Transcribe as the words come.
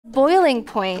Boiling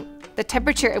point, the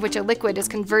temperature at which a liquid is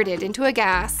converted into a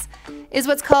gas, is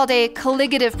what's called a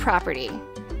colligative property.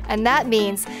 And that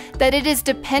means that it is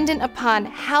dependent upon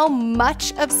how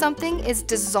much of something is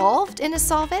dissolved in a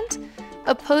solvent,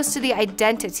 opposed to the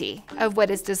identity of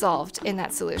what is dissolved in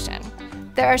that solution.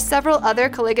 There are several other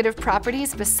colligative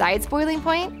properties besides boiling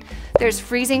point. There's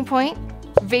freezing point,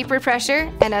 vapor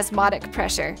pressure, and osmotic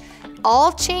pressure.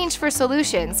 All change for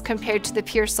solutions compared to the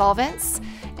pure solvents,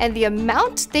 and the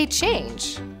amount they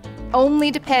change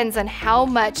only depends on how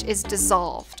much is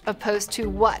dissolved opposed to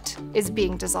what is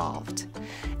being dissolved.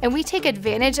 And we take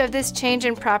advantage of this change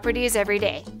in properties every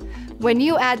day. When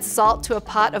you add salt to a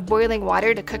pot of boiling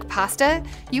water to cook pasta,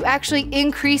 you actually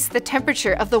increase the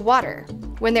temperature of the water.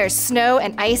 When there's snow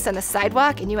and ice on the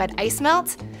sidewalk and you add ice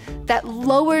melt, that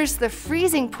lowers the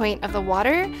freezing point of the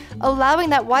water, allowing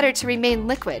that water to remain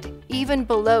liquid, even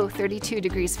below 32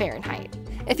 degrees Fahrenheit.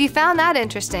 If you found that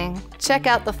interesting, check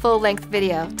out the full-length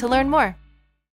video to learn more.